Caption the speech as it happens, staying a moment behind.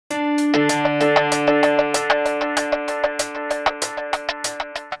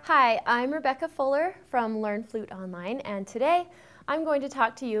I'm Rebecca Fuller from Learn Flute Online, and today I'm going to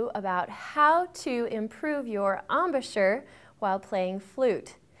talk to you about how to improve your embouchure while playing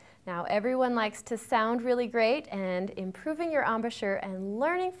flute. Now, everyone likes to sound really great, and improving your embouchure and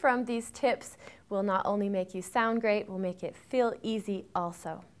learning from these tips will not only make you sound great, will make it feel easy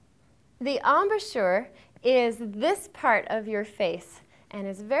also. The embouchure is this part of your face and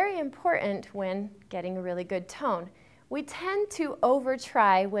is very important when getting a really good tone. We tend to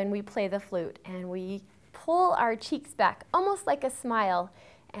over-try when we play the flute, and we pull our cheeks back almost like a smile,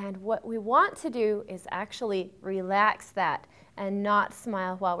 and what we want to do is actually relax that and not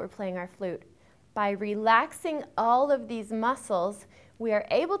smile while we're playing our flute. By relaxing all of these muscles, we are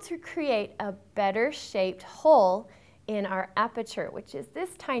able to create a better shaped hole in our aperture, which is this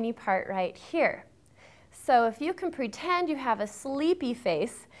tiny part right here. So if you can pretend you have a sleepy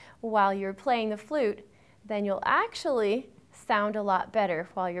face while you're playing the flute, then you'll actually sound a lot better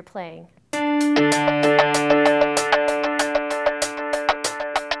while you're playing.